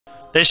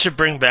They should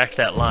bring back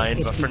that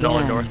line, but for no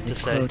one north to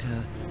say.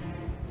 Crota.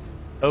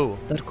 Oh.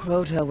 But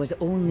Crota was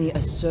only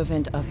a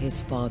servant of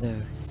his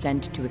father,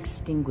 sent to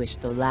extinguish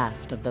the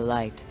last of the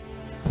light.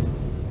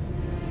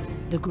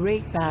 The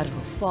great battle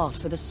fought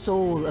for the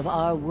soul of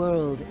our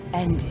world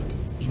ended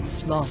in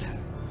slaughter.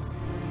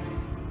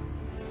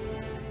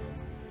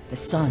 The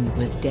sun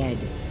was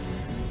dead,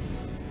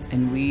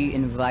 and we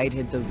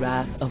invited the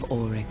wrath of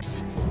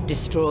Oryx,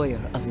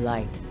 destroyer of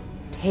light,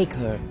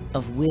 taker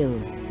of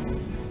will.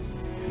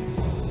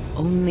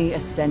 Only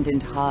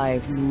Ascendant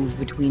Hive move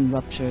between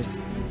ruptures.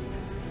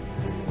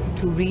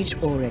 To reach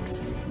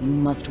Oryx, you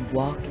must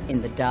walk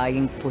in the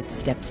dying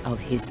footsteps of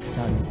his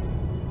son.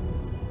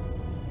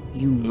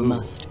 You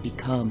must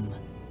become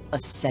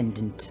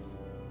Ascendant.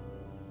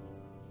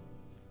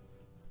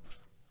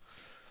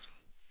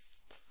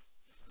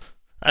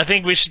 I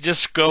think we should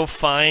just go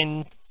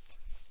find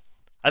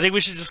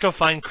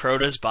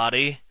Crota's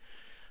body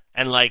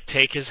and like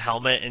take his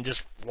helmet and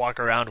just walk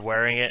around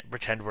wearing it and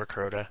pretend we're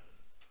Crota.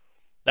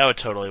 That would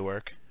totally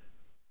work.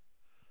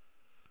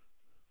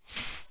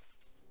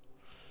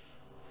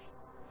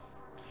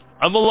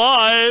 I'm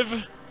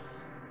alive!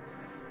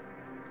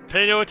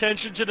 Pay no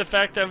attention to the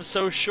fact I'm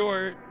so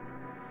short.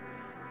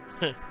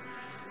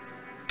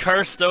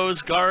 Curse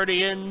those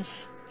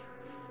guardians.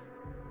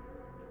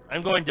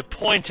 I'm going to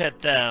point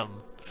at them.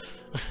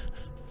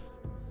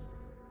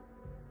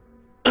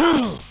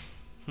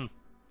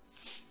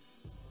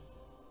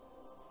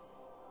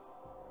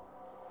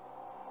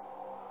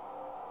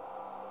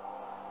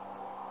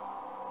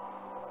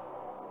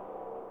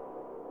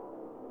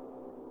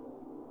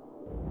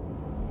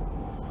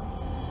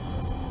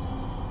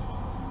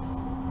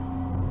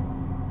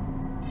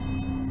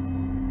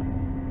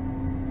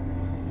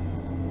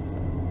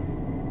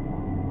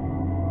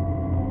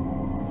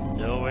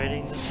 Still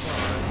waiting to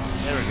spawn.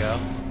 There we go.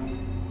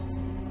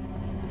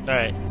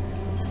 Alright.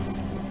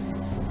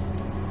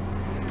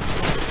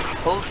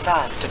 Hold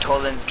fast to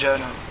Toland's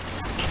journal.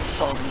 It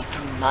saw me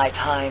through my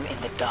time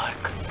in the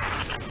dark.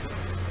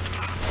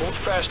 Hold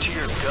fast to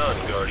your gun,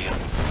 Guardian.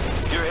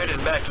 You're headed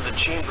back to the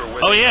chamber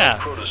where they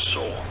found Crota's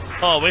soul.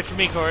 Oh, wait for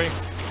me, Corey.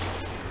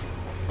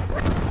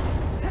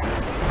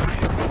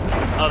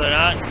 Oh, they're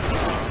not?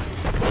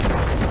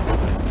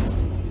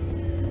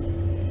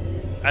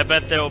 I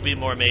bet there will be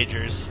more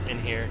majors in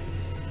here.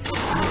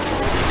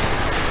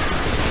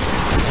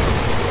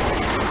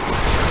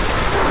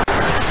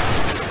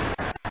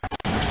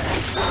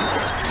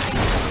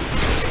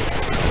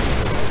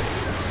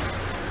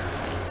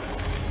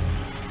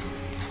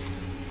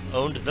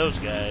 Owned those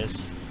guys.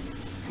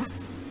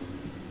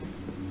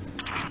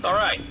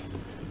 Alright,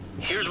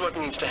 here's what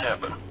needs to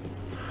happen.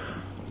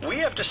 We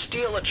have to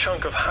steal a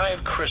chunk of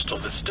Hive crystal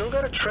that's still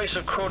got a trace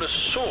of Crota's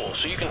soul,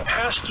 so you can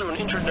pass through an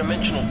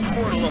interdimensional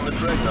portal on the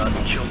Dreadnought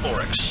and kill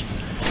Oryx.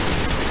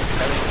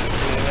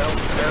 Anything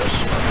else, Paris?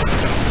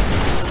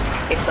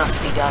 It must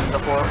be done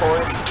before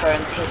Oryx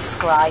turns his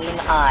scrying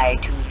eye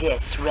to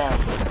this realm.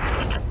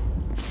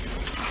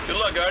 Good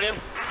luck, Guardian.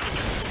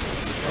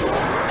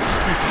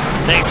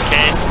 Thanks,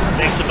 Kane.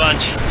 Thanks a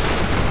bunch.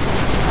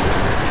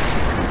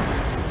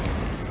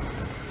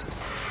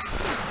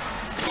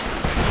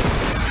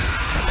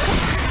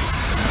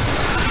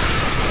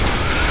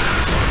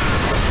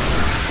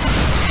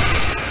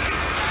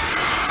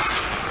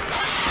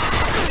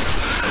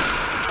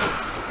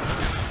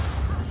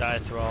 Die,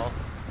 Thrall.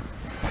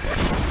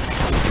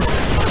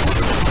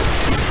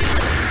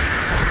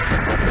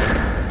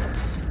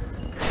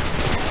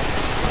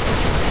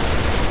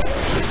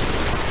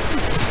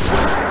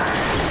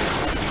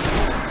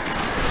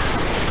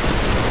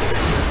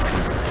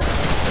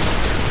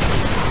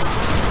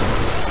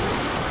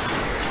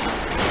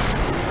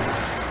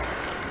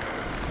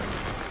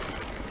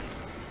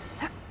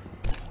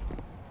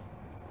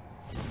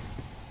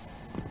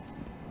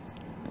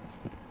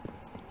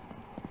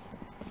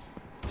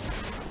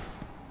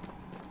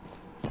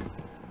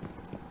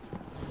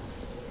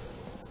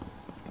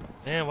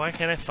 Man, why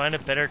can't I find a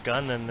better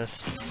gun than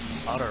this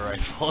auto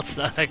rifle? It's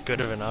not that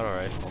good of an auto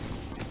rifle.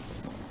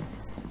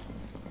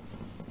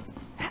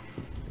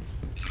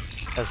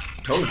 Has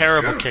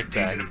terrible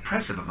kickback. An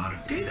impressive amount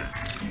of data.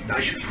 I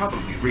should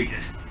probably read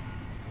it.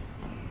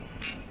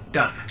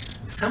 Done.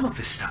 Some of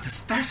this stuff is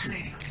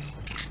fascinating.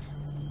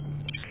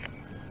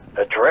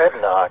 The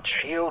Dreadnought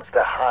shields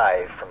the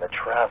Hive from the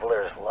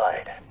Traveler's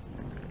light.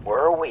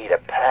 Were we to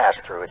pass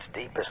through its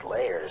deepest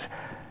layers,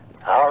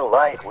 our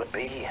light would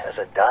be as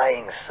a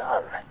dying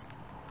sun.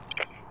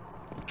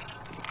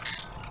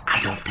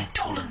 I don't think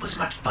Toland was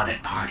much fun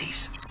at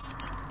parties.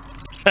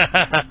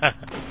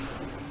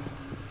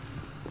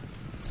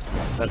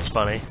 That's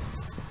funny.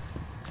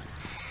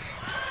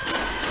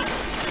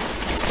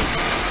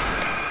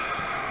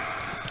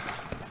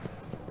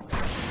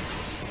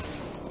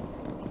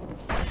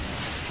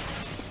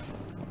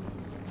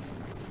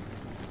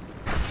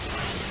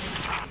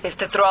 If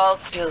the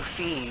thralls still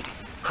feed,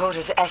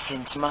 Crota's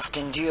essence must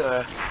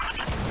endure.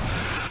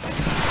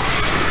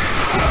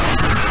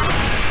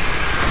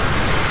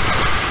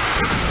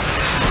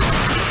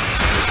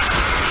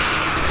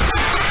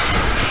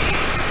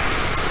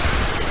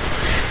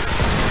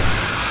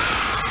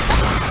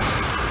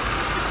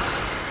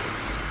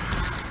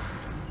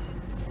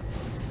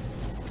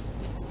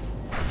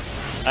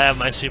 I have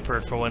my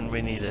super for when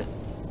we need it.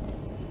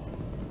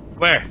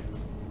 Where?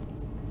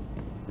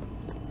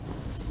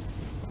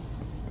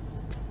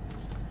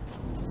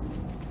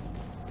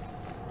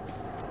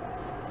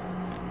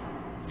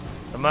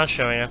 I'm not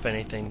showing up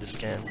anything to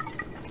scan.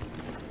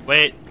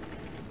 Wait.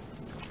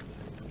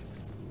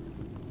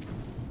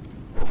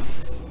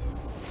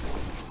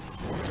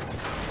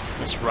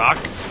 This rock?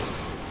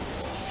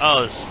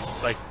 Oh,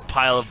 this like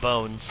pile of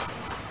bones.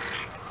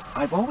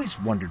 I've always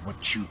wondered what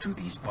chewed through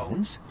these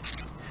bones.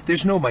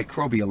 There's no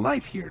microbial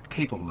life here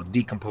capable of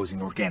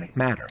decomposing organic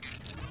matter.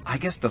 I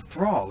guess the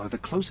thrall are the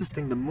closest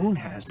thing the moon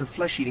has to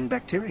flesh-eating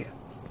bacteria.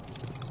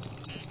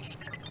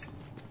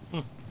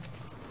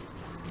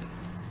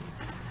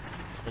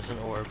 There's an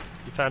orb.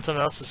 You found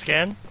something else to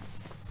scan?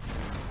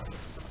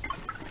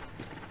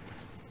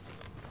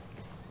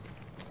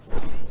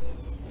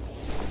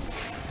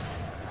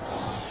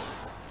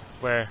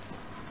 Where?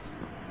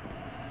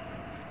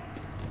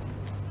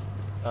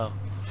 Oh.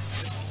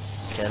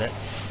 Scan it.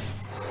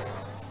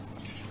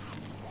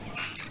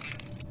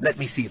 Let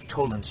me see if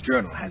Toland's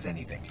journal has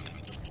anything.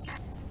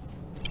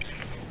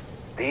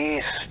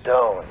 These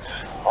stones,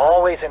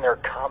 always in their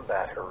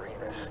combat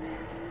arenas,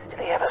 do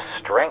they have a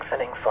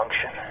strengthening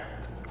function?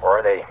 Or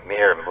are they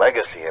mere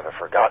legacy of a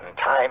forgotten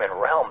time and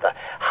realm? The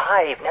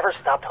Hive never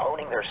stopped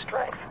honing their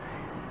strength.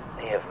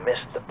 They have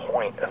missed the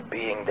point of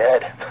being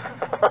dead.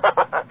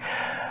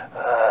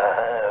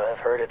 I've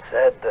heard it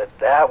said that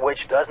that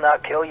which does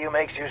not kill you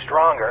makes you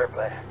stronger,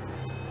 but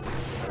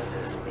what does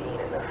this mean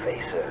in the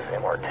face of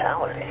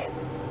immortality?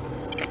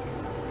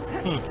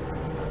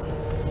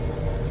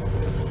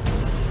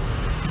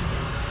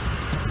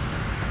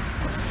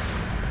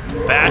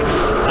 Bax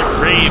the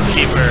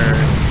Gravekeeper.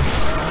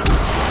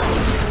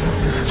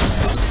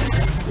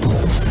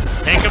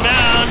 Take him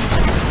down!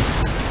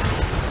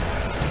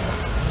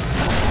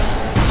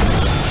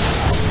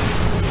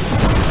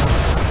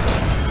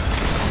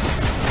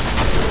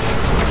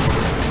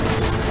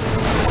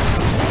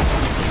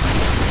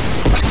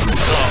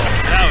 Oh,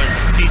 that was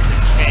a piece of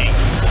cake.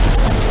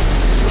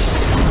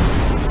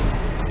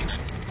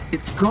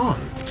 It's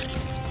gone.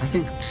 I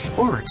think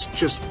Oryx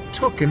just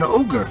took an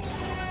ogre.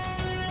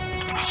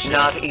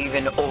 Not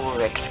even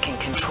Oryx can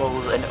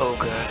control an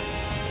ogre,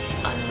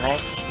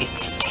 unless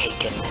it's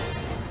taken.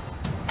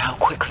 Now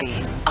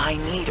quickly, I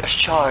need a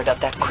shard of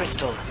that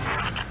crystal.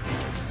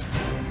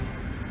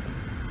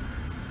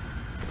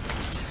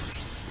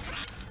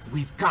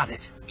 We've got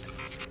it.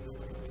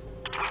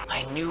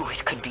 I knew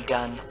it could be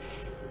done.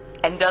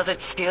 And does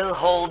it still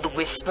hold the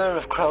whisper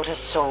of Crota's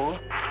soul?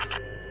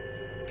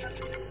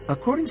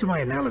 According to my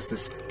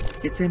analysis,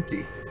 it's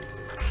empty.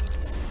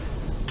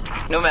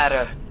 No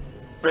matter.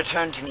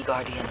 Return to me,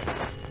 Guardian,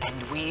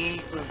 and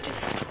we will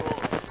destroy.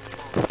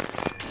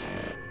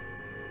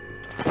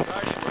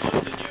 Guardian, we're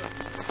losing you.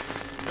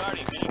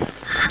 Guardian, can you...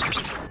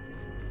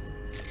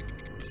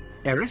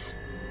 Eris?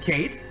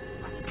 Cade?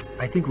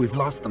 I think we've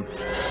lost them.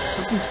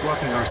 Something's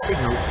blocking our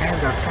signal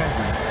and our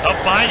transmitter. Oh,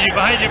 behind you,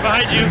 behind you,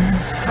 behind you!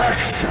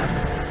 Infection.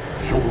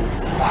 Your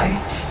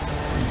light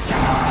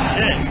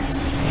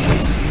dies.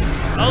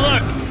 Oh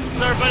look!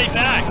 It's our buddy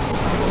Bax!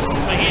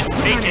 But he's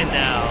taken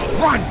now.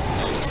 Run!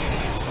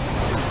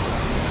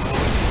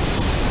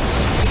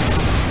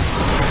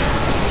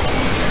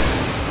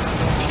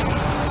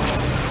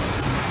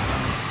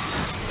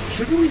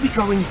 Shouldn't we be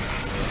going...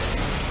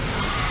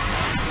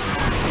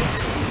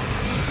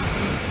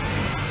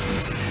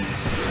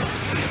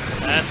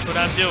 That's what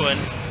I'm doing.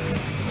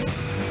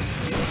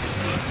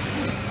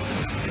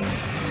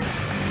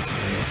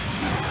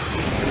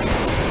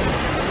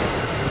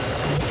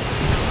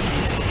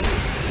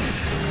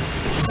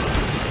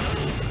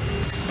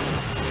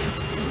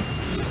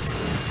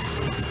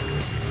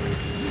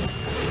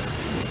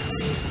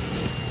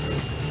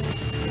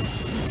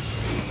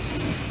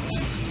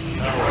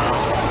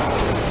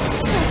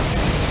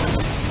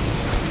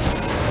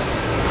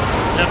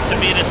 Up to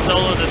me to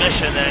solo the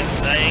mission then,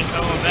 'cause I ain't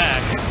coming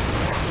back.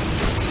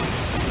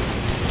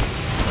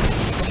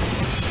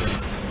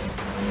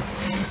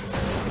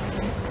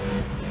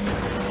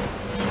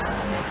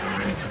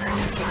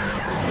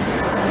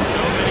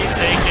 So many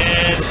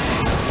taken.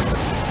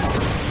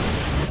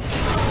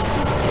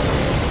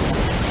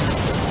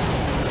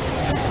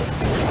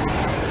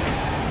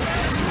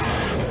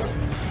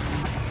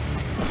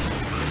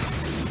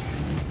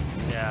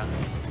 Yeah.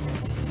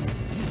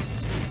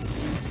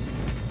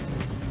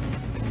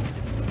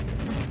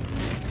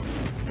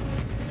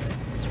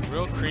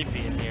 Real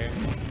creepy in here.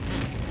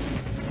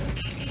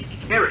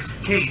 Eris,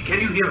 Cade, can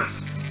you hear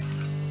us?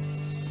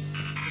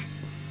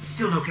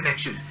 Still no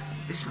connection.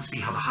 This must be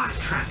how the Hive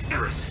trapped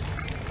Eris.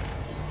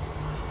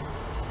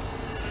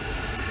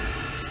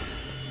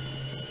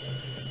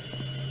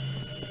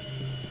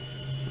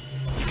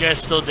 You guys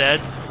still dead?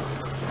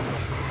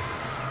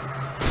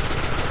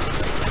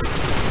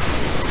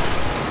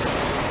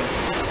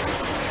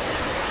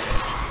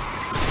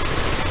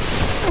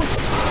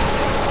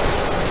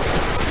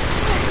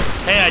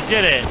 Hey, I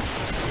did it!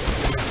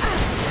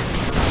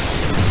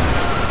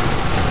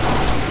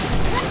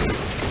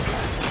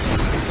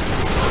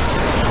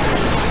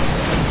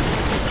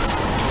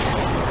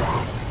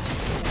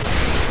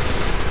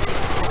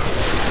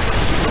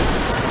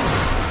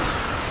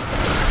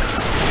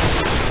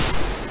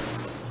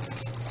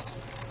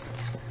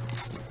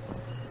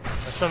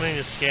 something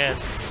to scan.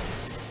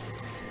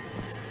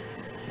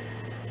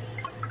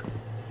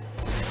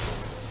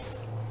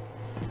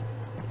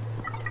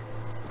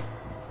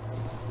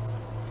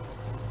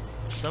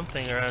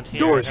 Something around here.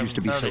 Doors used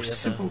to be so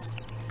simple.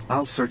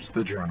 I'll search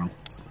the journal.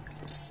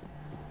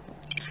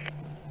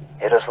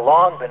 It has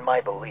long been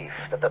my belief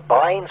that the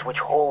binds which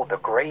hold the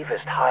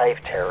gravest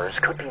hive terrors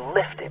could be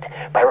lifted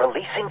by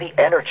releasing the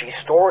energy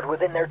stored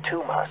within their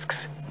tomb husks.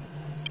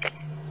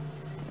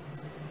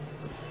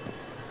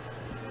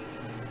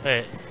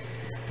 Wait.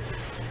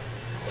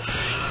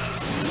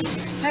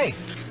 Hey,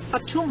 a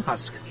tomb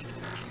husk.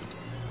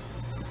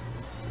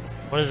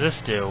 What does this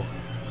do?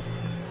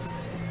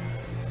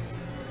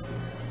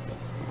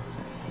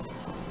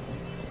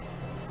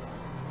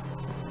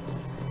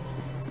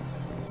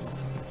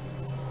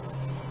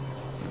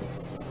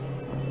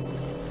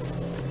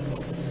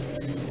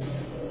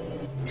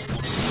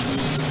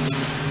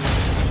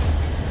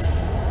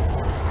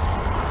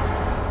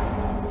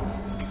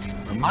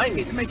 Remind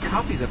me to make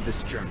copies of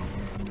this journal.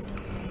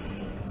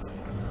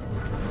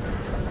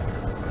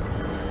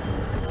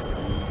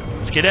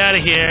 Let's get out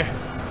of here.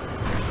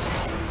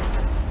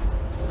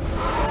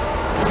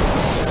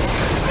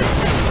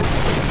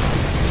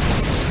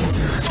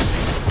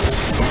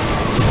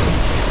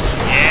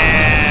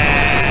 Yeah!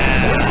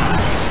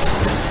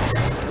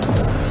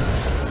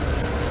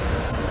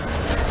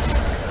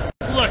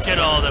 Look at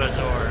all those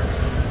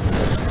orbs.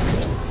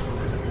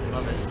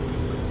 Love it.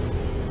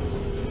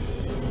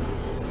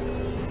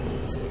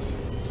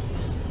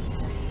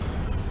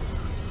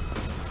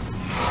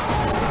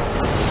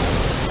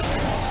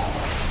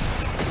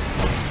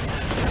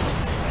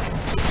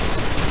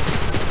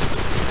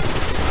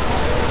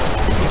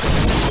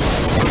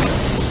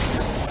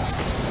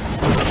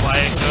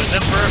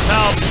 Emperor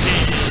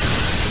Palpatine.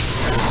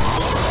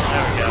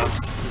 There we go.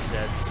 He's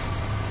dead.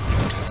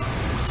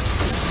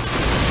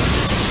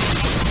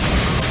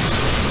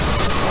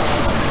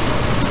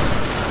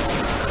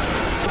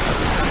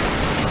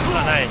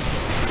 Oh, nice.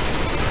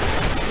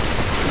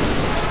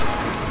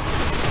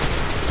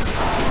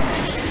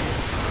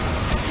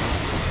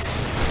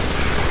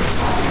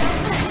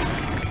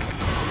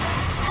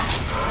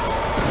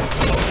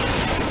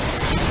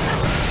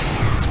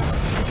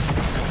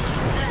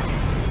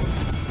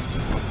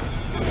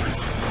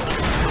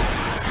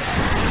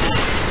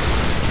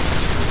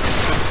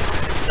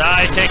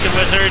 Die, taken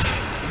wizard.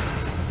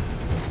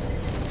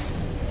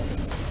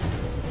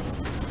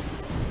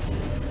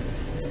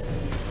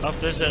 Oh,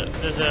 there's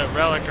a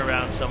relic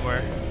around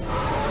somewhere.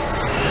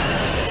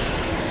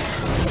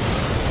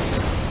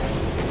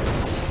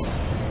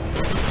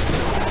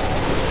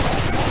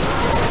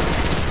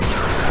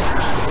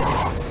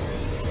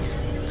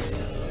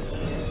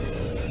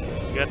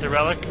 You got the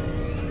relic?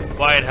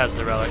 Wyatt has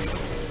the relic.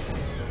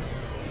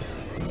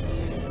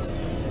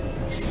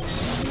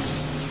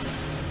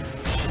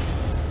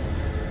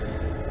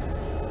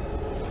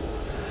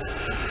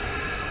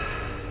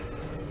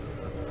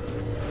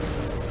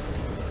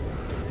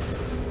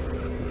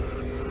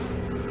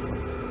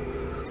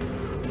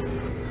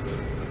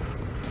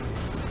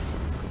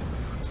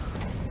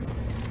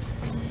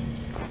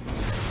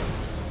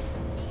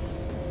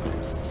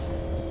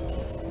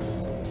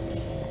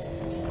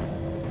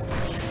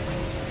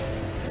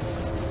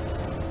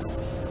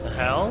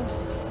 Hell?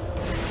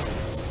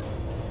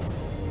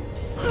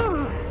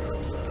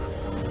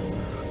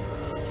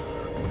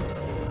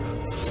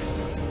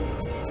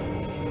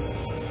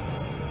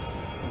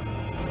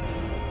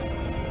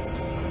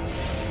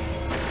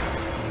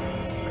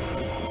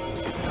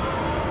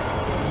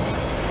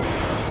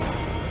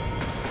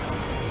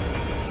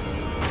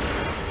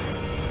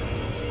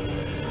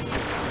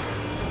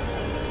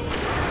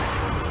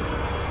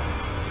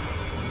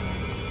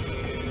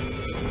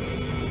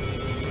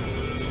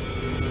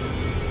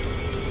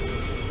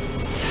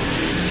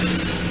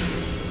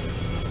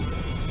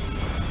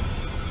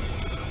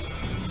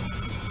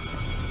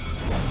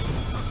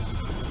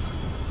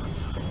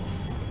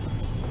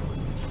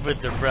 With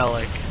the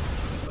relic.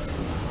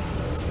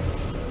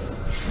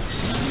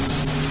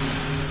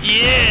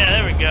 Yeah,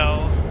 there we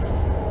go.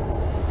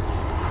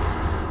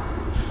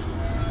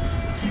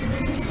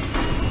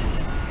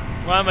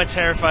 Why am I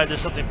terrified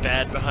there's something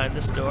bad behind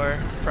this door?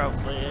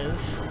 Probably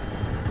is.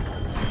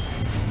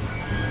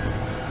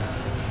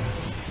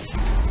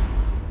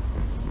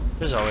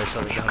 There's always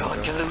something You're behind going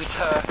the to door. lose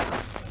her,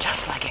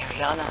 just like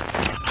Ariana.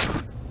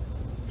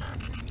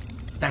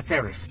 That's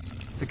Eris.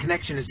 The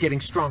connection is getting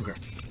stronger.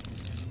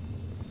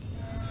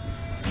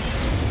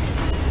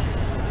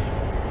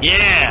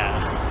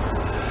 Yeah!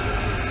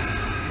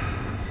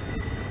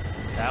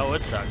 That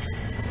would suck.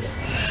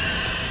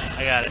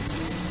 I got it.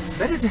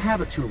 Better to have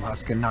a tomb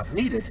husk and not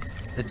need it,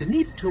 than to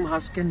need a tomb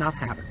husk and not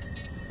have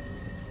it.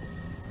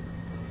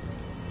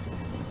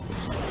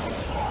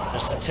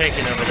 There's some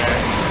taken over there.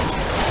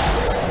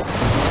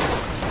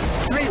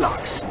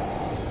 Raylocks.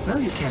 Well,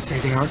 you can't say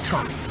they aren't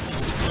trying.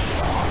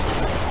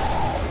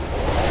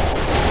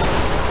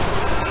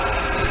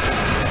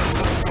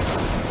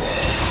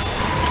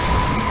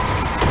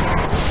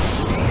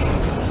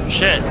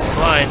 Shit,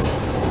 blind.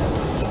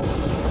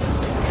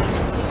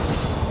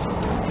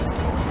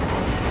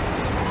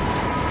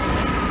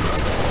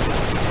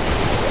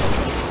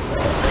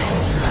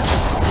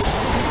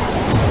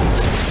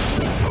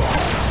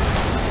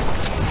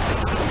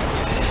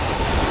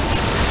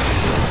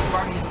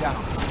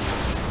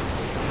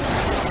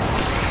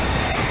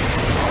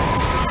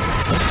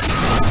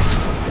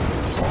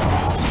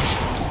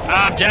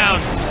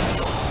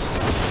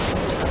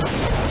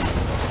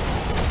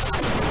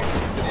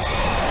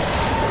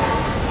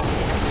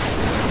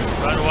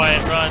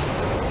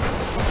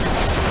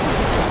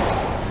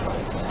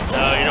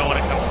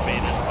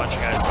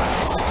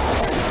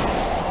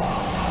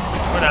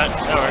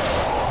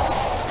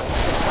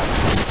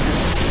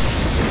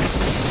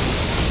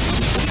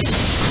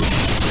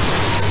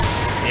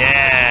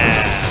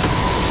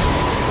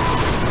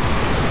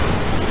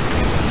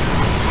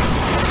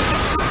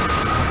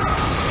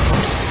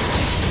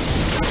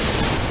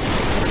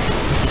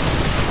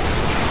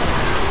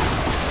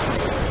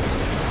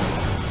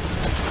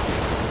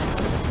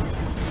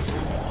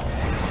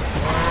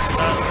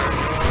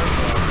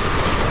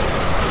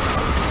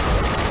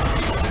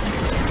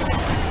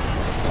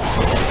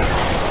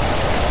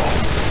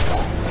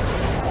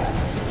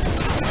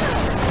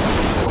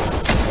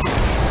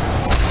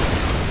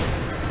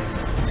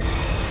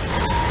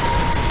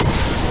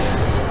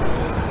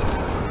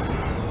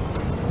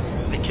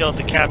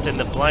 captain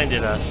that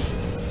blinded us.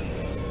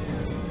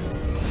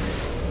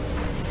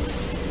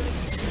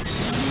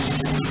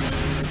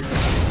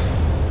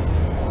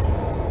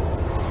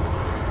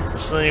 We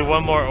still need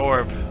one more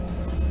orb.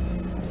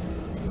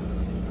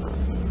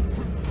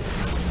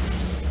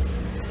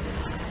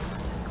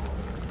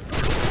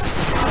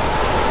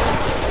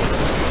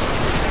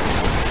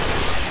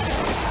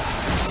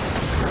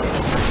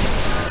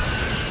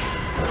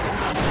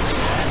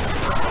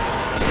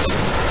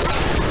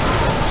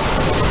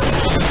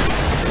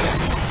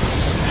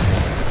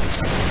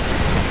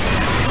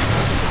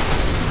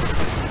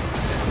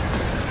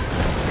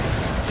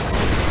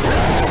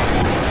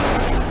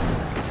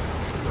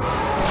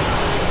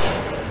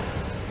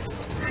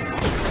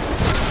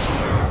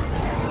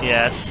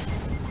 Yes.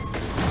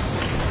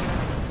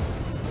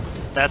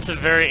 That's a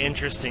very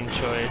interesting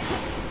choice.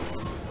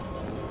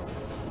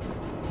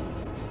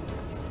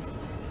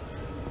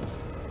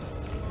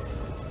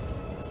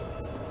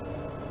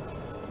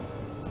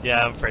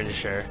 Yeah, I'm pretty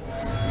sure.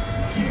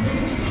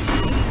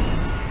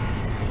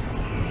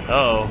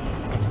 Uh-oh,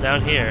 what's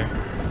down here?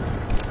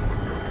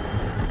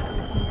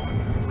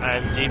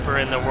 I'm deeper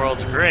in the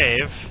world's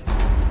grave.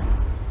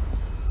 I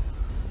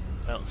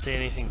don't see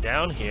anything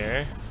down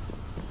here.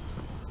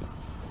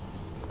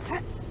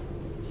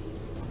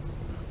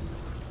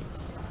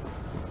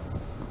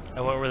 I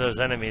went where those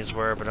enemies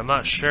were, but I'm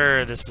not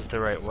sure this is the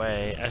right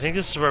way. I think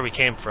this is where we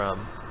came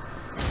from.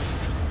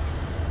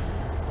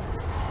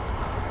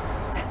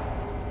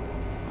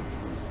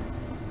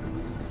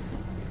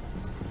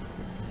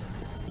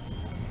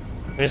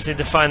 We just need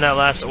to find that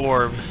last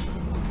orb.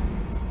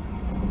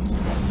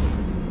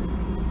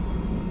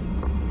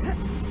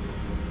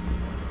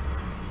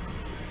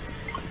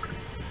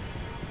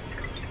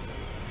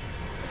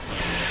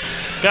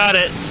 Got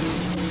it.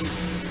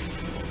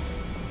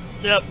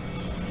 Yep.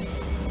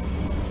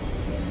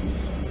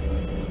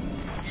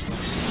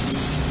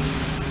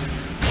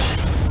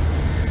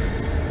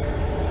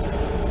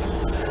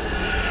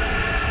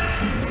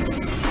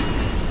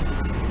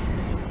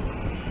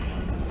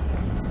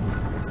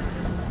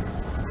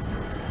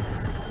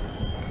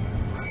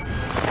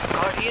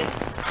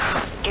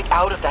 Get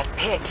out of that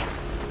pit.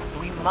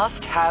 We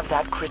must have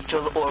that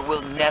crystal or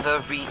we'll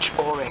never reach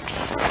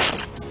Oryx.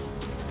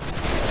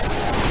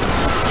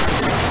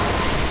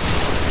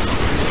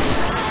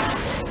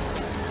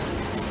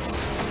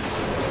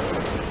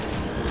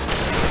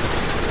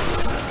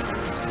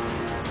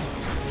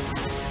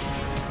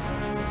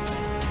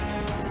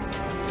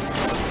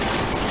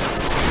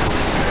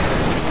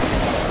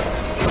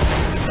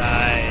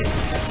 Nice.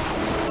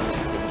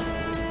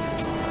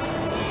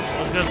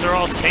 Well, because they're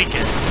all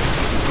taken.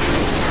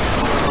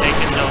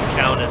 Taken don't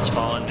count as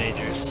fallen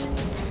majors.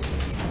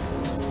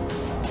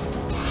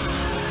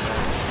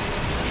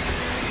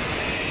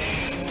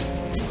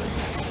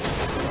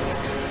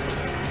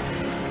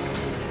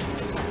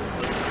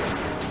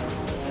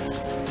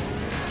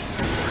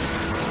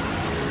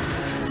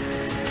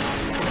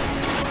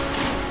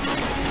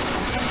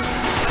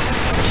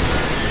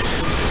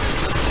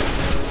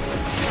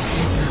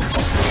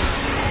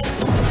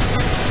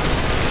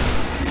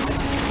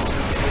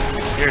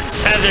 You're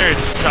tethered,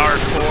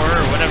 Sarkor,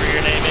 or whatever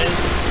your name is.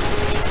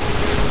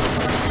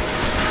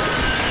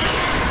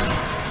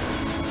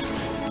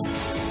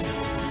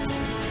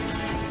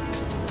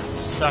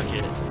 Suck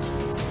it.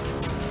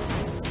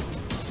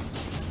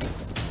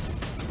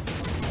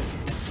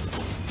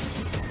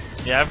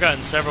 Yeah, I've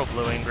gotten several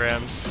blue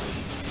engrams.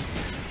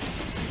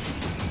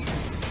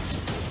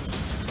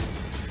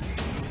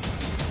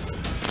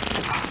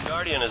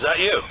 Guardian, is that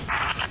you?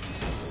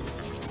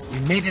 We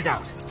made it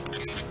out.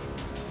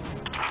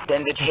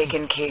 Then the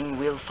Taken King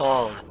will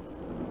fall.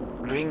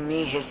 Bring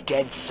me his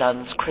dead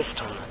son's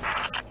crystal.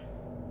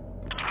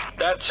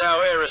 That's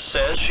how Eris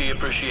says she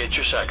appreciates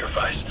your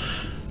sacrifice.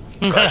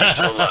 Glad you're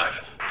still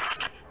alive.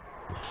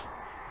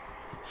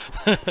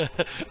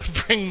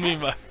 Bring me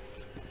my...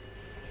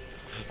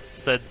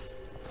 Said...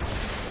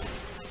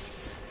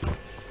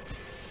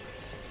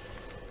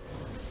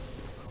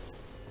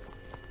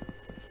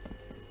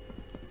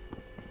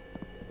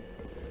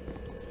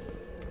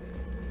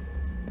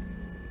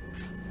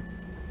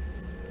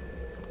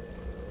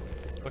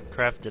 What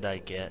craft did I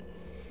get?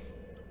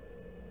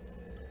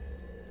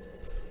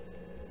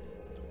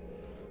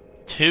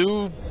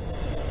 2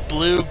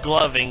 blue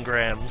glove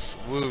engrams.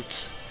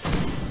 Woot.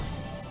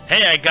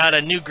 Hey, I got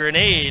a new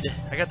grenade.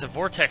 I got the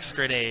vortex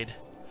grenade.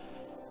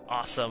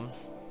 Awesome.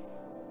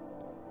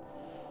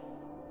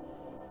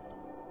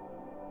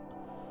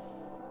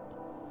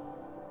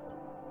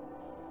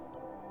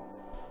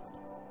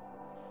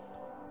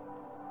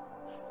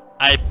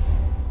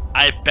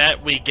 I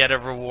bet we get a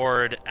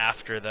reward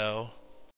after though.